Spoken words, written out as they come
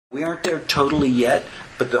We aren't there totally yet,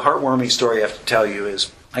 but the heartwarming story I have to tell you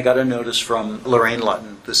is I got a notice from Lorraine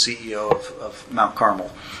Lutton, the CEO of Mount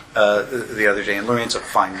Carmel, the other day. And Lorraine's a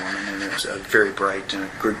fine woman and is very bright and a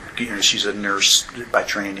good, she's a nurse by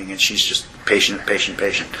training, and she's just patient.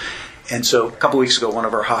 And so a couple of weeks ago, one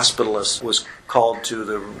of our hospitalists was called to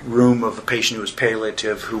the room of a patient who was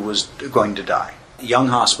palliative who was going to die. A young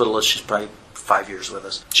hospitalist, she's probably 5 years with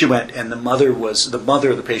us. She went, and the mother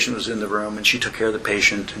of the patient was in the room, and she took care of the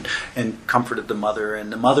patient and comforted the mother.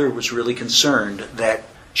 And the mother was really concerned that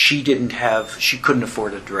she couldn't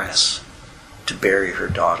afford a dress to bury her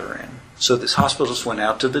daughter in. So this hospitalist went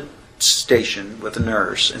out to the station with a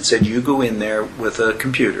nurse and said, "You go in there with a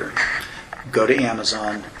computer, go to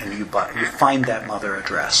Amazon, and you find that mother a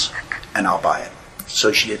dress, and I'll buy it."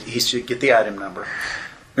 So he should get the item number.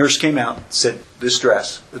 Nurse came out, said, "This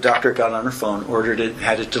dress." The doctor got on her phone, ordered it,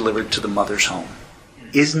 had it delivered to the mother's home.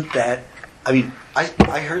 Isn't that? I mean,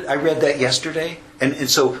 I read that yesterday, and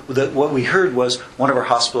so what we heard was one of our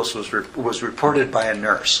hospitals was reported by a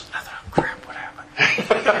nurse. I thought, "Oh, crap, what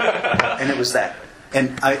happened?" And it was that.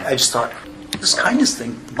 And I just thought, this kindness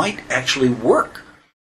thing might actually work.